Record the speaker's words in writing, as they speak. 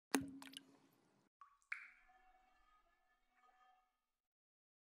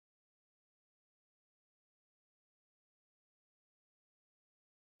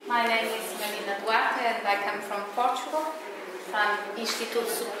My name is Marina Duarte and I come from Portugal, from Instituto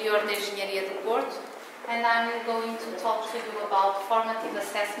Superior de Engenharia do Porto, and I'm going to talk to you about formative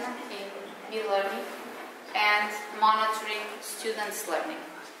assessment in e-learning and monitoring students' learning.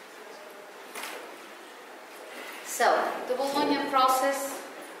 So, the Bologna process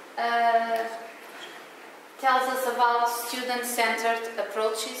tells us about student-centered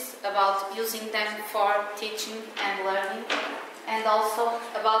approaches, about using them for teaching and learning, and also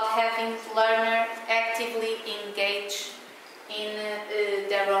about having learners actively engage in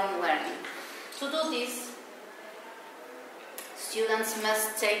their own learning. To do this, students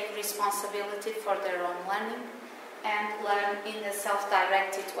must take responsibility for their own learning and learn in a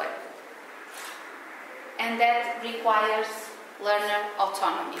self-directed way. And that requires learner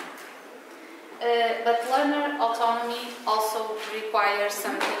autonomy. But learner autonomy also requires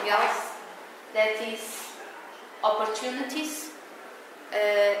something else, that is opportunities,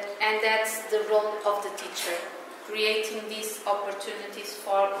 and that's the role of the teacher, creating these opportunities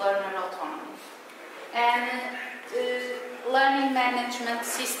for learner autonomy. And learning management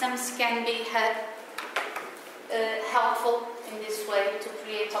systems can be helpful in this way to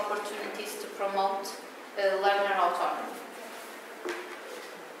create opportunities to promote learner autonomy.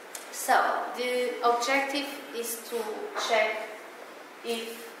 So, the objective is to check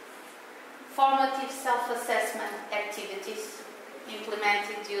if formative self-assessment activities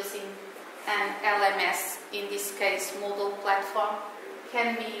implemented using an LMS, in this case Moodle platform,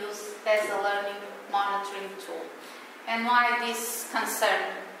 can be used as a learning monitoring tool. And why this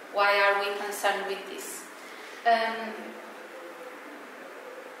concern? Why are we concerned with this?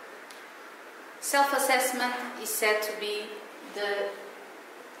 Self-assessment is said to be the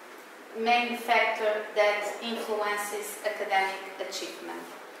main factor that influences academic achievement.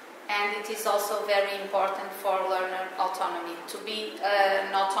 And it is also very important for learner autonomy. To be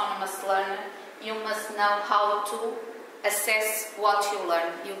an autonomous learner, you must know how to assess what you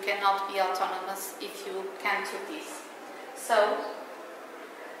learn. You cannot be autonomous if you can't do this. So,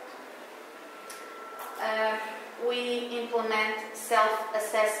 we implement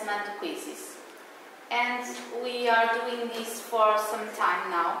self-assessment quizzes. And we are doing this for some time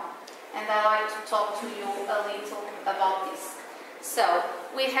now. And I'd like to talk to you a little about this. So,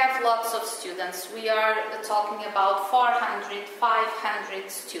 we have lots of students. We are talking about 400, 500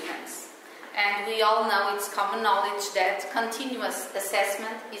 students. And we all know, it's common knowledge, that continuous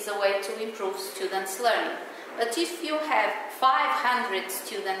assessment is a way to improve students' learning. But if you have 500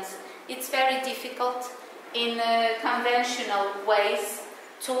 students, it's very difficult in conventional ways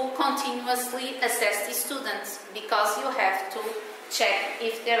to continuously assess the students, because you have to check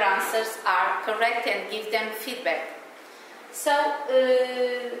if their answers are correct and give them feedback. So,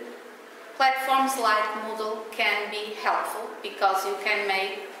 platforms like Moodle can be helpful, because you can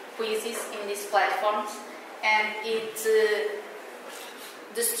make quizzes in these platforms, and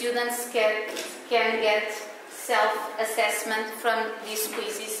the students can get self-assessment from these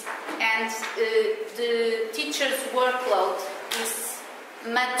quizzes, and the teacher's workload is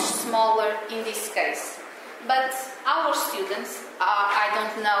much smaller in this case. But our students, I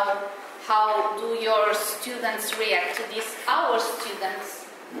don't know how do your students react to this. Our students,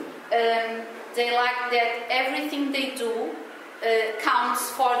 they like that everything they do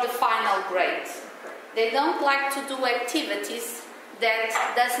counts for the final grade. They don't like to do activities that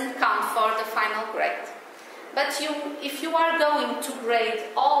doesn't count for the final grade. But if you are going to grade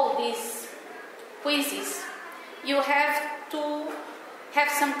all these quizzes, you have to have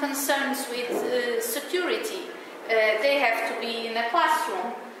some concerns with security. They have to be in a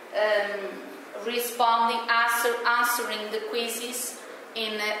classroom, answering the quizzes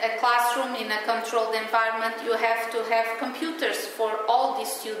in a classroom, in a controlled environment. You have to have computers for all the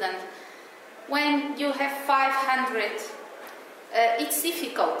students. When you have 500, it's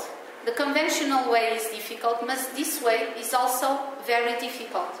difficult. The conventional way is difficult, but this way is also very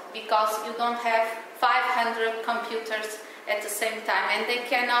difficult, because you don't have 500 computers at the same time, and they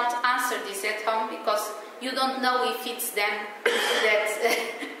cannot answer this at home, because you don't know if it's them that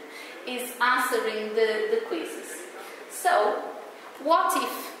is answering the quizzes. So, what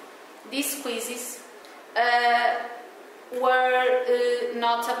if these quizzes were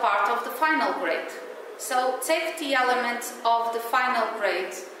not a part of the final grade? So, take the element of the final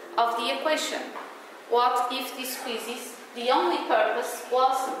grade of the equation. What if these quizzes, the only purpose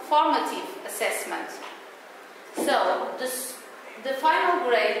was formative assessment? So, the final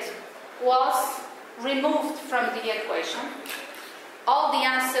grade was removed from the equation. All the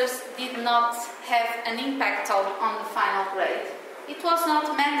answers did not have an impact on the final grade. It was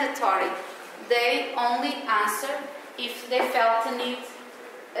not mandatory. They only answered if they felt the need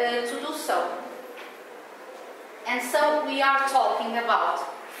to do so. And so we are talking about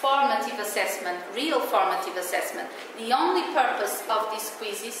formative assessment, real formative assessment. The only purpose of these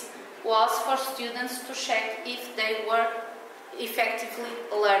quizzes was for students to check if they were effectively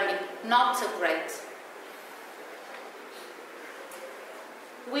learning, not a grade.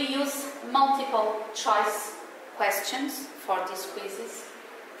 We use multiple choice questions for these quizzes,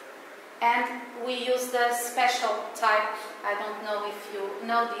 and we use the special type, I don't know if you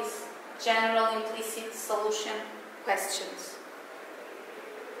know this, general implicit solution questions.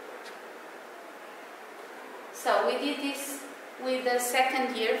 So we did this with the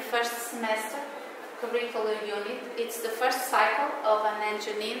second year, first semester, curricular unit. It's the first cycle of an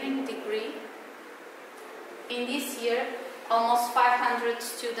engineering degree. In this year, almost 500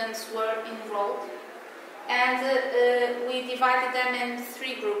 students were enrolled, and we divided them in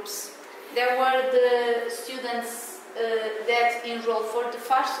 3 groups. There were the students that enrolled for the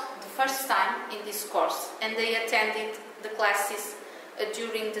first time in this course, and they attended the classes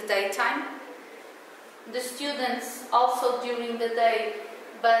during the daytime. The students also during the day,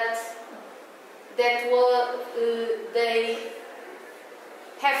 but that they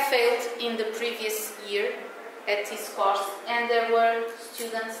have failed in the previous year at this course, and there were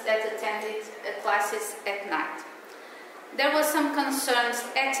students that attended classes at night. There were some concerns,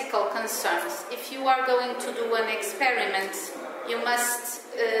 ethical concerns. If you are going to do an experiment, you must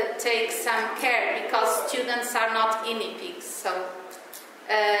take some care, because students are not guinea pigs. So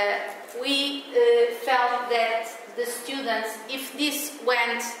we felt that the students, if this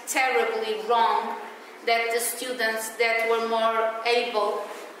went terribly wrong, that the students that were more able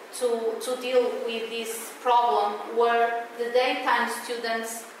to deal with this problem were the daytime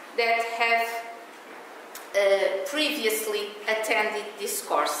students that have previously attended this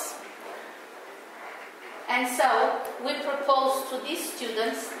course. And so we proposed to these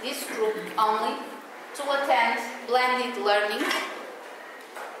students, this group only, to attend blended learning,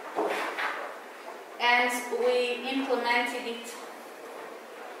 and we implemented it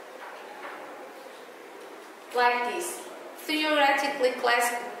like this. Theoretically,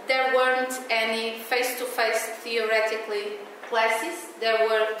 there weren't any face-to-face theoretically classes. There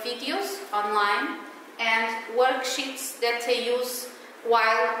were videos online and worksheets that they use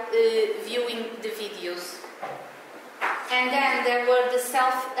while viewing the videos. And then there were the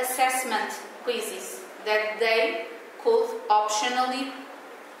self-assessment quizzes that they could optionally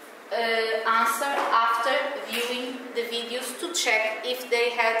answer after viewing the videos to check if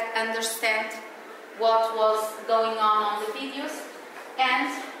they had understood what was going on the videos, and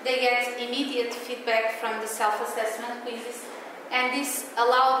they get immediate feedback from the self-assessment quizzes, and this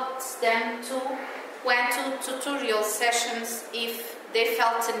allowed them to went to tutorial sessions if they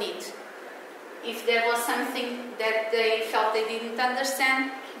felt a need. If there was something that they felt they didn't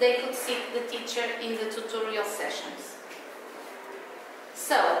understand, they could seek the teacher in the tutorial sessions.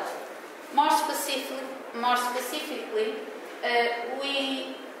 So, more specifically,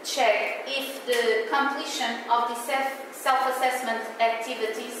 we check if the completion of the self-assessment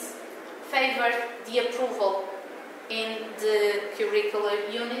activities favored the approval in the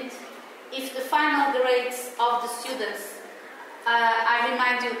curricular unit. If the final grades of the students, I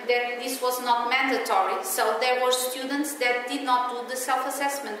remind you that this was not mandatory, so there were students that did not do the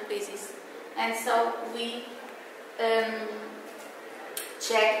self-assessment quizzes, and so we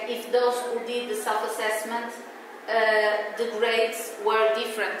check if those who did the self-assessment, the grades were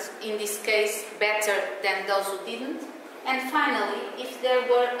different, in this case better than those who didn't. And finally, if there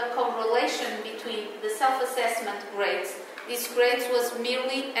were a correlation between the self-assessment grades, this grade was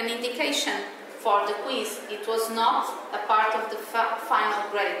merely an indication for the quiz. It was not a part of the final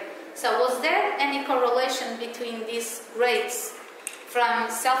grade. So was there any correlation between these grades from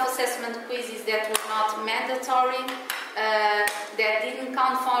self-assessment quizzes that were not mandatory, that didn't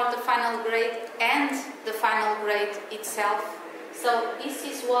count for the final grade, and the final grade itself? So this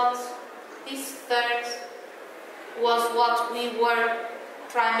is what, this third was what we were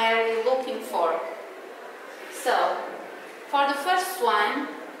primarily looking for. So, for the first one,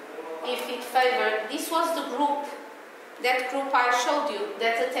 if it favored, this was the group, that group I showed you,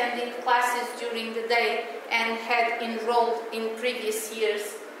 that attended classes during the day and had enrolled in previous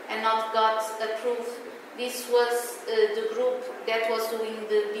years and not got approved. This was the group that was doing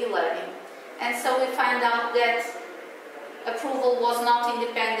the B-learning. And so we find out that approval was not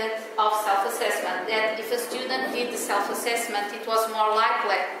independent of self-assessment, that if a student did the self-assessment, it was more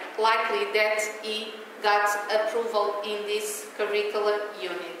likely that he got approval in this curricular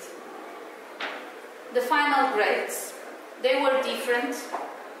unit. The final grades, they were different.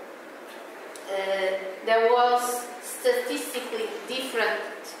 There was statistically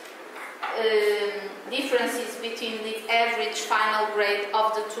differences between the average final grade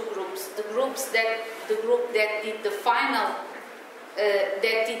of the two groups. The group that did the final, that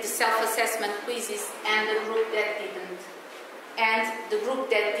did the self-assessment quizzes, and the group that didn't. And the group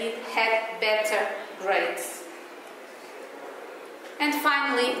that did had better grades. And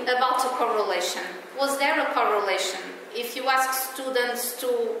finally, about a correlation. Was there a correlation? If you ask students to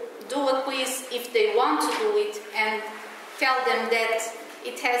do a quiz if they want to do it and tell them that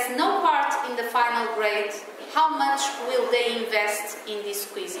it has no part in the final grade, how much will they invest in these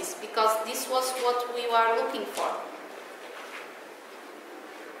quizzes? Because this was what we were looking for.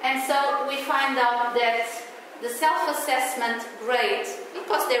 And so we find out that the self-assessment grade,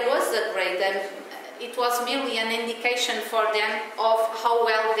 because there was a grade and it was merely an indication for them of how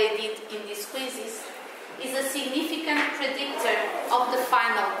well they did in these quizzes, is a significant predictor of the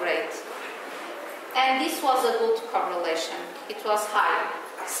final grade. And this was a good correlation. It was high.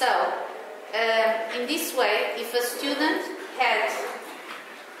 So, in this way, if a student had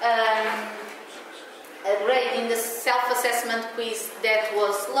a grade in the self-assessment quiz that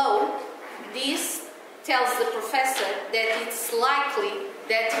was low, this tells the professor that it's likely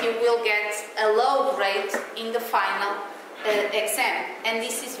that he will get a low grade in the final exam. And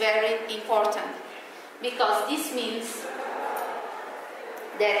this is very important, because this means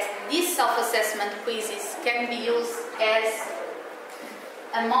that these self-assessment quizzes can be used as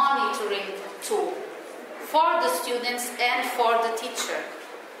a monitoring tool for the students and for the teacher,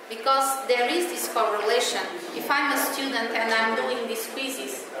 because there is this correlation. If I'm a student and I'm doing these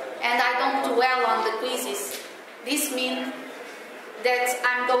quizzes and I don't do well on the quizzes, this means that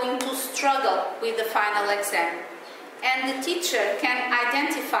I'm going to struggle with the final exam. And the teacher can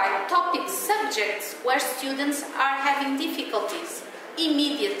identify topics, subjects where students are having difficulties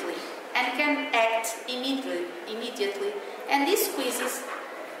immediately and can act immediately. And these quizzes,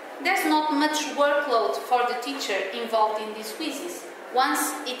 there's not much workload for the teacher involved in these quizzes.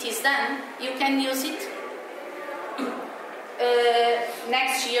 Once it is done, you can use it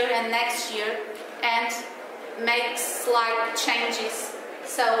next year and make slight changes.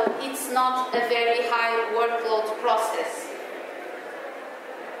 So it's not a very high workload process.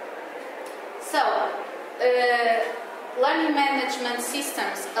 So, learning management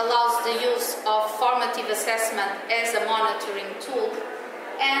systems allows the use of formative assessment as a monitoring tool,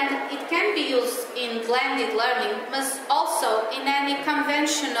 and it can be used in blended learning, but also in any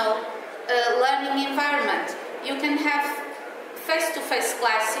conventional learning environment. You can have face-to-face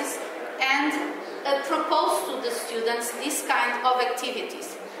classes and propose to the students this kind of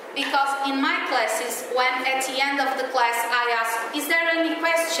activities. Because in my classes, when at the end of the class I ask, is there any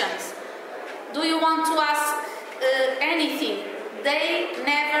questions? Do you want to ask anything? They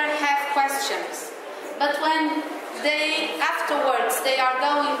never have questions. But when afterwards they are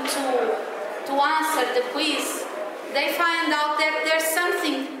going to answer the quiz, they find out that there's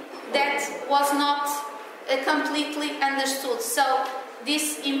something that was not completely understood. So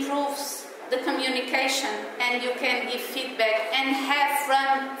this improves the communication, and you can give feedback and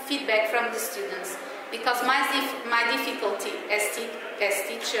have feedback from the students. Because my difficulty as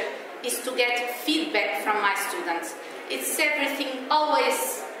teacher is to get feedback from my students. It's everything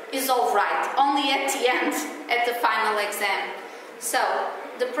always is all right, only at the end, at the final exam. So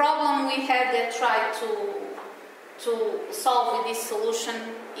the problem we have that try to solve with this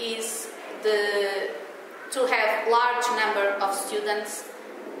solution is to have large number of students.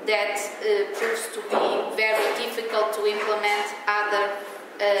 That proves to be very difficult to implement other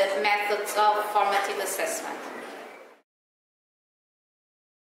methods of formative assessment.